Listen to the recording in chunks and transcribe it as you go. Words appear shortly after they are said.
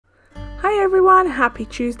Hi everyone, happy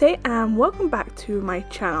Tuesday and welcome back to my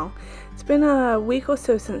channel. It's been a week or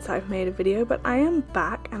so since I've made a video, but I am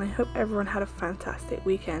back and I hope everyone had a fantastic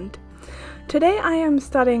weekend. Today I am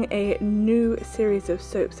starting a new series of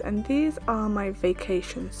soaps and these are my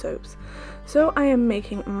vacation soaps. So I am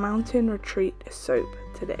making Mountain Retreat soap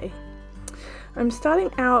today. I'm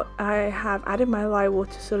starting out, I have added my lye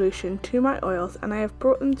water solution to my oils and I have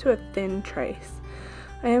brought them to a thin trace.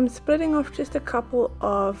 I am splitting off just a couple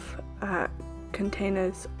of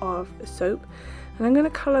containers of soap and I'm going to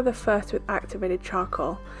colour the first with activated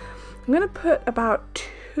charcoal. I'm going to put about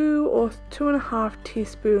 2 or 2.5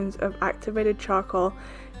 teaspoons of activated charcoal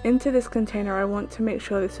into this container. I want to make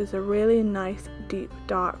sure this is a really nice deep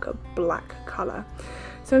dark black colour.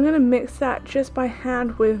 So I'm going to mix that just by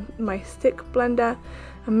hand with my stick blender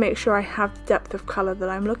and make sure I have the depth of colour that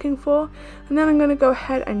I'm looking for, and then I'm going to go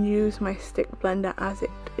ahead and use my stick blender as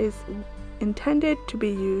it is intended to be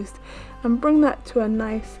used and bring that to a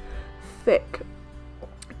nice thick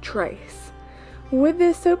trace. With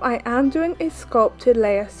this soap I am doing a sculpted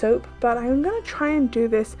layer soap, but I'm going to try and do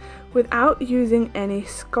this without using any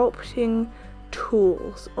sculpting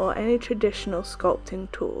tools or any traditional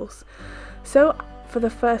sculpting tools. So for the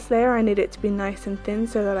first layer I need it to be nice and thin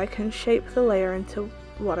so that I can shape the layer into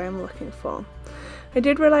what I'm looking for. I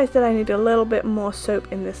did realize that I need a little bit more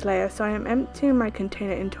soap in this layer, so I am emptying my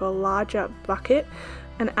container into a larger bucket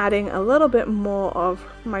and adding a little bit more of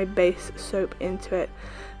my base soap into it.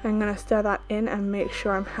 I'm going to stir that in and make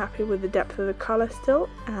sure I'm happy with the depth of the colour still,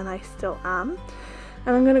 and I still am.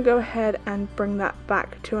 And I'm going to go ahead and bring that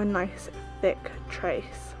back to a nice thick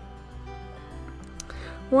trace.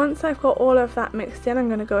 Once I've got all of that mixed in, I'm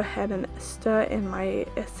going to go ahead and stir in my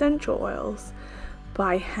essential oils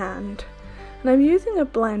by hand. And I'm using a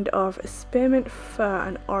blend of spearmint, fir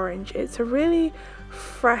and orange. It's a really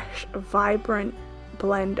fresh, vibrant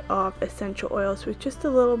blend of essential oils with just a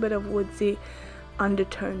little bit of woodsy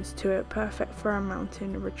undertones to it, perfect for a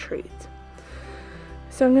mountain retreat.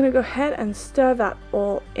 So I'm going to go ahead and stir that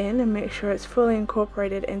all in and make sure it's fully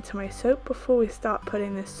incorporated into my soap before we start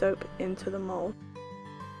putting this soap into the mold.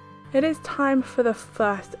 It is time for the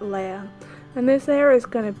first layer, and this layer is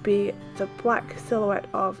going to be the black silhouette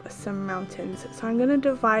of some mountains. So I'm going to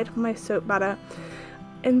divide my soap batter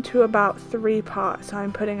into about 3 parts. So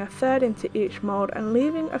I'm putting 1/3 into each mold and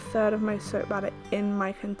leaving 1/3 of my soap batter in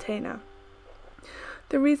my container.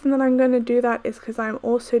 The reason that I'm going to do that is because I'm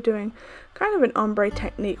also doing kind of an ombre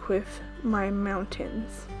technique with my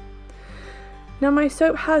mountains. Now my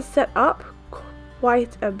soap has set up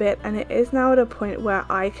quite a bit and it is now at a point where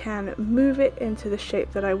I can move it into the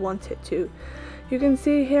shape that I want it to. You can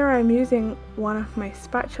see here I'm using one of my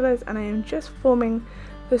spatulas and I am just forming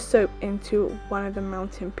the soap into one of the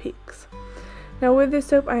mountain peaks. Now with this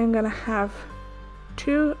soap I am going to have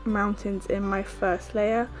 2 mountains in my first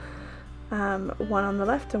layer, one on the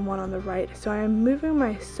left and one on the right. So I am moving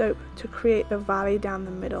my soap to create the valley down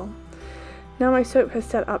the middle. Now my soap has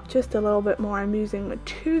set up just a little bit more. I'm using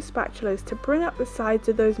 2 spatulas to bring up the sides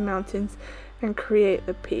of those mountains and create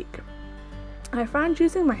the peak. I found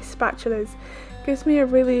using my spatulas gives me a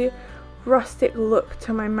really rustic look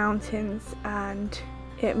to my mountains and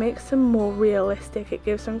it makes them more realistic. It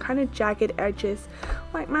gives them kind of jagged edges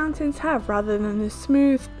like mountains have rather than the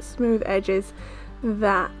smooth edges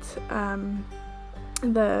that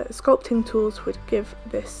the sculpting tools would give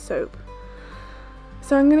this soap.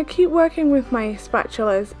 So I'm going to keep working with my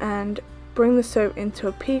spatulas and bring the soap into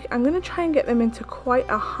a peak. I'm going to try and get them into quite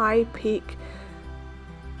a high peak,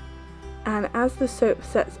 and as the soap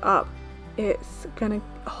sets up it's going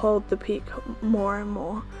to hold the peak more and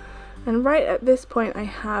more. And right at this point I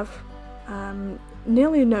have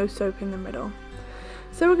nearly no soap in the middle.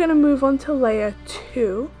 So we're going to move on to layer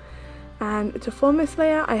 2, and to form this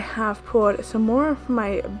layer I have poured some more of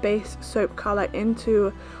my base soap colour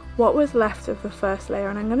into what was left of the first layer,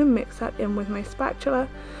 and I'm going to mix that in with my spatula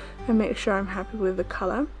and make sure I'm happy with the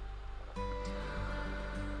colour.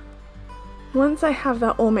 Once I have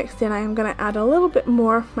that all mixed in, I am going to add a little bit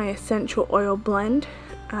more of my essential oil blend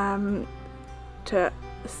to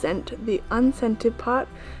scent the unscented part.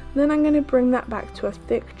 And then I'm going to bring that back to a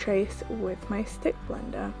thick trace with my stick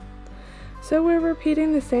blender. So we're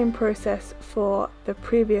repeating the same process for the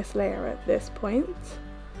previous layer at this point.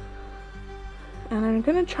 And I'm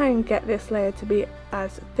going to try and get this layer to be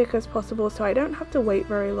as thick as possible so I don't have to wait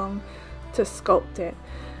very long to sculpt it.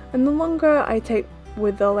 And the longer I take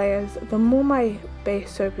with the layers, the more my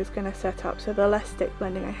base soap is going to set up, so the less stick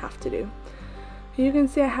blending I have to do. You can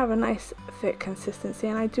see I have a nice thick consistency,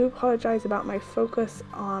 and I do apologize about my focus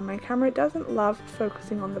on my camera. It doesn't love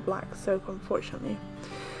focusing on the black soap, unfortunately.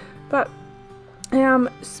 But I am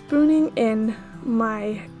spooning in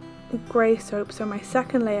my grey soap, so my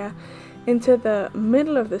second layer, into the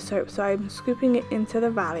middle of the soap, so I'm scooping it into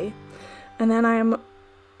the valley, and then I am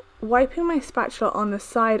wiping my spatula on the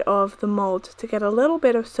side of the mold to get a little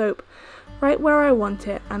bit of soap right where I want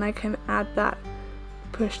it, and I can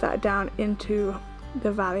push that down into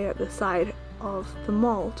the valley at the side of the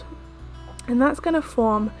mold, and that's going to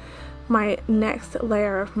form my next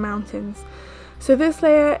layer of mountains. So this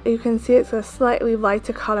layer, you can see it's a slightly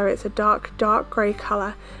lighter color, it's a dark grey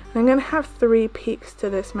color, and I'm going to have 3 peaks to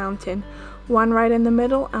this mountain, one right in the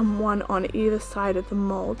middle and one on either side of the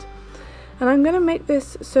mold. And I'm going to make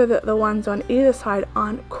this so that the ones on either side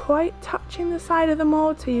aren't quite touching the side of the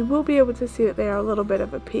mold, so you will be able to see that they are a little bit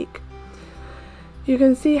of a peak. You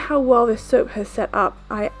can see how well this soap has set up.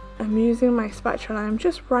 I am using my spatula and I'm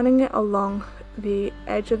just running it along the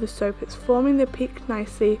edge of the soap. It's forming the peak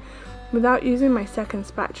nicely without using my second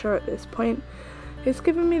spatula at this point. It's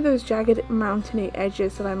giving me those jagged mountainy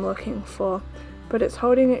edges that I'm looking for, but it's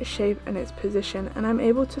holding its shape and its position, and I'm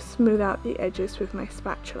able to smooth out the edges with my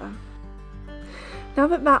spatula. Now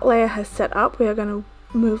that that layer has set up, we are going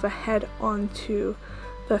to move ahead onto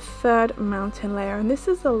the third mountain layer, and this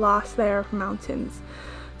is the last layer of mountains.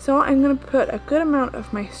 So I'm going to put a good amount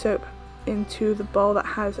of my soap into the bowl that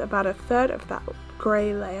has about a third of that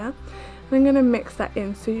grey layer, and I'm going to mix that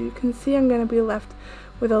in, so you can see I'm going to be left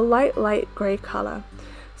with a light grey color.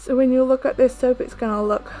 So when you look at this soap, it's going to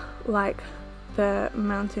look like the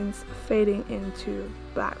mountains fading into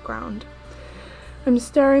background. I'm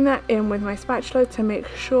stirring that in with my spatula to make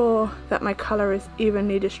sure that my color is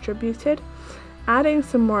evenly distributed, adding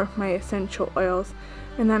some more of my essential oils,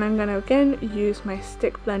 and then I'm going to again use my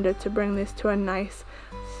stick blender to bring this to a nice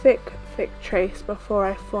thick trace before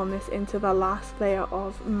I form this into the last layer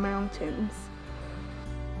of mountains.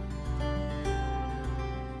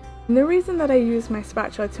 And the reason that I use my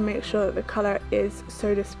spatula to make sure that the color is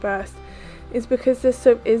so dispersed is because this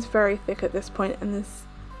soap is very thick at this point, and this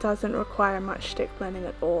doesn't require much stick blending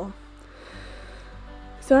at all.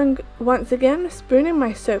 So I'm once again spooning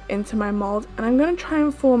my soap into my mold, and I'm going to try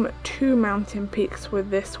and form 2 mountain peaks with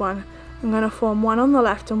this one. I'm going to form one on the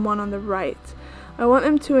left and one on the right. I want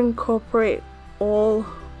them to incorporate all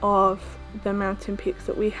of the mountain peaks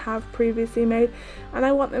that we have previously made, and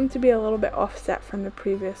I want them to be a little bit offset from the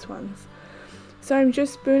previous ones. So I'm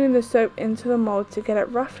just spooning the soap into the mold to get it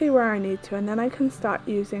roughly where I need to, and then I can start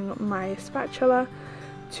using my spatula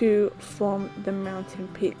to form the mountain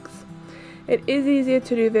peaks. It is easier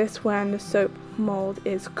to do this when the soap mold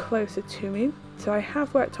is closer to me, so I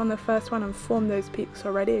have worked on the first one and formed those peaks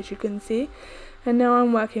already, as you can see, and now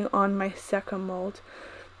I'm working on my second mold.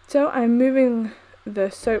 So I'm moving the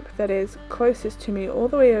soap that is closest to me all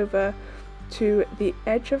the way over to the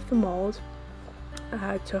edge of the mold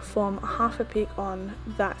to form half a peak on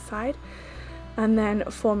that side, and then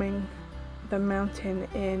forming the mountain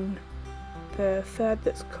in the third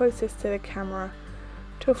that's closest to the camera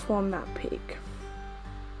to form that peak.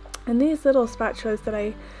 And these little spatulas that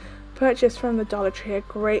I purchased from the Dollar Tree are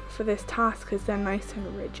great for this task because they're nice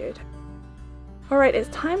and rigid. Alright, it's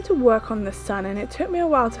time to work on the sun, and it took me a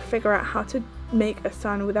while to figure out how to make a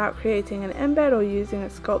sun without creating an embed or using a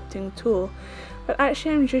sculpting tool, but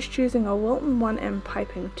actually I'm just using a Wilton 1M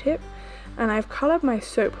piping tip, and I've coloured my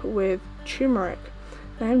soap with turmeric,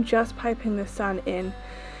 and I'm just piping the sun in.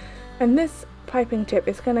 And this piping tip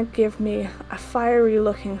is going to give me a fiery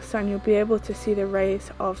looking sun. You'll be able to see the rays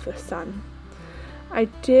of the sun. I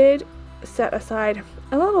did set aside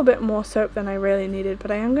a little bit more soap than I really needed, but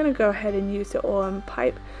I am going to go ahead and use it all and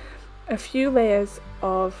pipe a few layers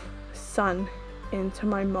of sun into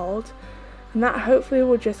my mold, and that hopefully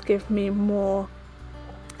will just give me more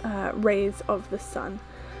rays of the sun.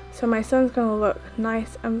 So my sun's going to look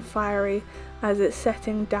nice and fiery as it's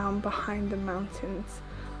setting down behind the mountains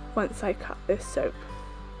once I cut this soap.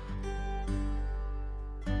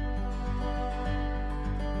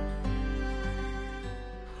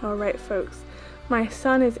 Alright folks, my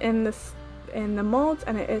sun is in the mold,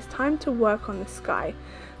 and it is time to work on the sky.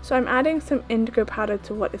 So I'm adding some indigo powder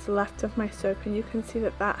to what is left of my soap, and you can see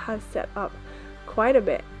that that has set up quite a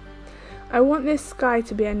bit. I want this sky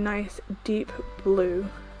to be a nice deep blue,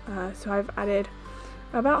 so I've added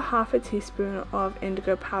about half a teaspoon of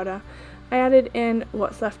indigo powder. I added in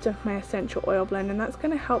what's left of my essential oil blend, and that's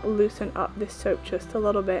going to help loosen up this soap just a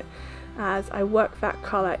little bit as I work that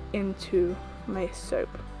colour into my soap.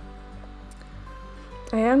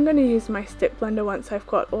 I am going to use my stick blender once I've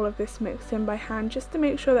got all of this mixed in by hand, just to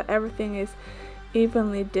make sure that everything is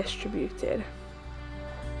evenly distributed.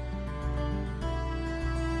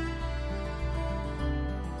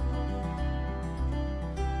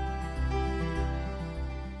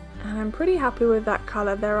 I'm pretty happy with that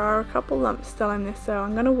colour. There are a couple lumps still in this, so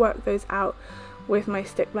I'm going to work those out with my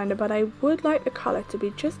stick blender, but I would like the colour to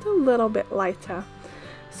be just a little bit lighter.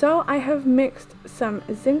 So I have mixed some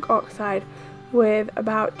zinc oxide with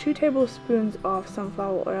about 2 tablespoons of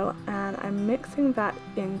sunflower oil, and I'm mixing that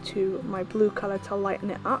into my blue colour to lighten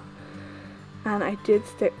it up, and I did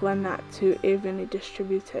stick blend that to evenly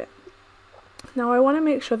distribute it. Now I want to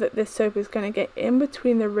make sure that this soap is going to get in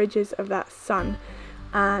between the ridges of that sun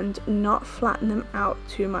and not flatten them out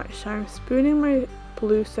too much. So I'm spooning my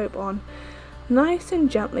blue soap on nice and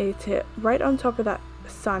gently to right on top of that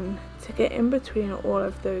sun to get in between all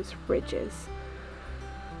of those ridges.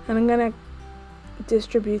 And I'm going to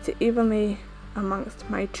distribute it evenly amongst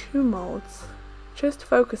my 2 molds, just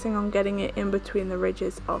focusing on getting it in between the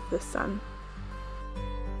ridges of the sun.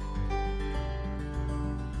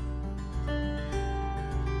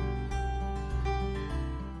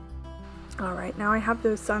 Alright, now I have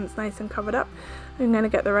those suns nice and covered up. I'm going to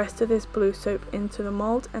get the rest of this blue soap into the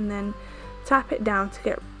mold and then tap it down to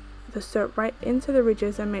get the soap right into the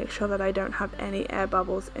ridges and make sure that I don't have any air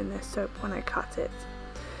bubbles in this soap when I cut it.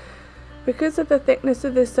 Because of the thickness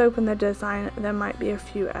of this soap and the design, there might be a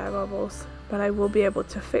few air bubbles, but I will be able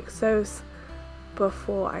to fix those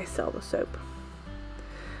before I sell the soap.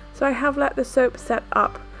 So I have let the soap set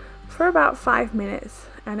up for about 5 minutes,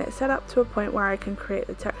 and it's set up to a point where I can create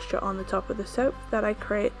the texture on the top of the soap that I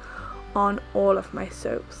create on all of my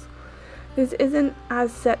soaps. This isn't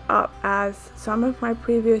as set up as some of my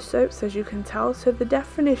previous soaps, as you can tell, so the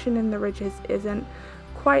definition in the ridges isn't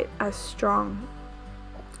quite as strong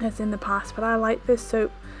as in the past, but I like this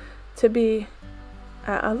soap to be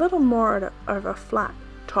a little more of a flat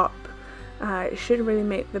top. It should really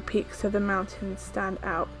make the peaks of the mountains stand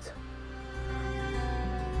out.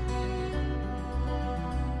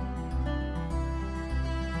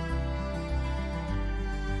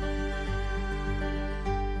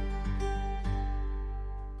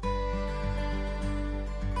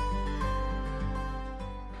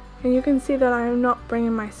 And you can see that I am not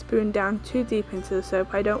bringing my spoon down too deep into the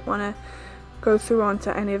soap. I don't want to go through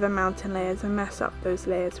onto any of the mountain layers and mess up those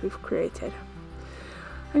layers we've created.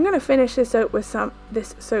 I'm going to finish this soap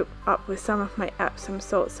up with some of my Epsom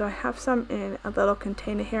salt. So I have some in a little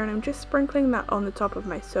container here, and I'm just sprinkling that on the top of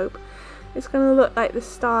my soap. It's going to look like the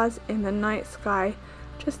stars in the night sky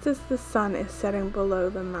just as the sun is setting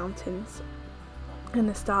below the mountains and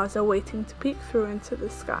the stars are waiting to peek through into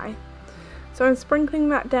the sky. So I'm sprinkling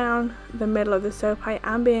that down the middle of the soap. I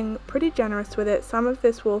am being pretty generous with it. Some of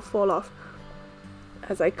this will fall off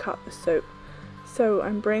as I cut the soap, so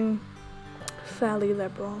I'm being fairly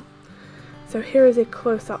liberal. So here is a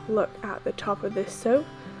close-up look at the top of this soap.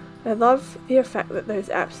 I love the effect that those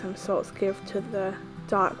Epsom salts give to the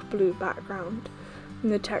dark blue background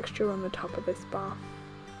and the texture on the top of this bar.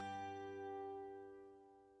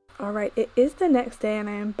 Alright, it is the next day and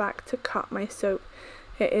I am back to cut my soap.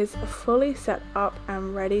 It is fully set up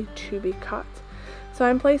and ready to be cut. So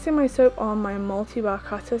I'm placing my soap on my multi-bar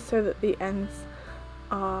cutter so that the ends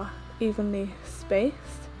are evenly spaced.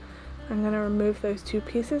 I'm going to remove those 2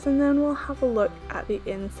 pieces and then we'll have a look at the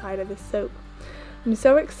inside of the soap. I'm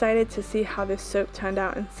so excited to see how this soap turned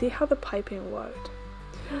out and see how the piping worked.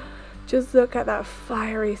 Just look at that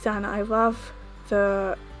fiery sun. I love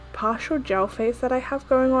the partial gel face that I have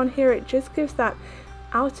going on here. It just gives that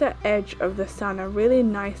outer edge of the sun a really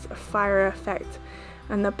nice fire effect,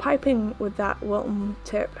 and the piping with that Wilton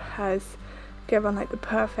tip has given like the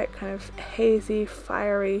perfect kind of hazy,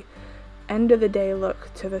 fiery end of the day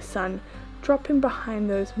look to the sun dropping behind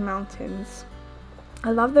those mountains.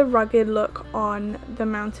 I love the rugged look on the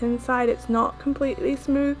mountain side. It's not completely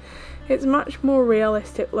smooth, it's much more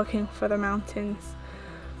realistic looking for the mountains,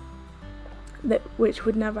 which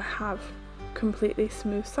would never have completely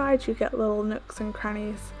smooth sides. You get little nooks and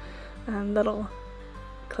crannies and little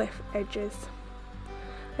cliff edges.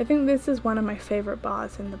 I think this is one of my favorite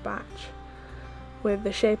bars in the batch, with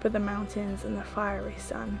the shape of the mountains and the fiery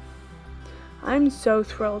sun. I'm so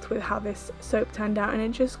thrilled with how this soap turned out, and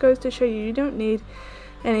it just goes to show you don't need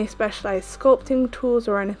any specialized sculpting tools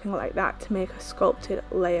or anything like that to make a sculpted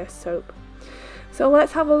layer soap. So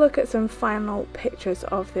let's have a look at some final pictures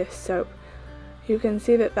of this soap. You can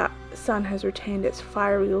see that that sun has retained its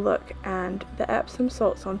fiery look and the Epsom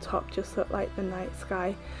salts on top just look like the night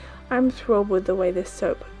sky. I'm thrilled with the way this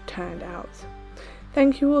soap turned out.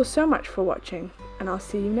 Thank you all so much for watching, and I'll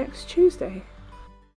see you next Tuesday.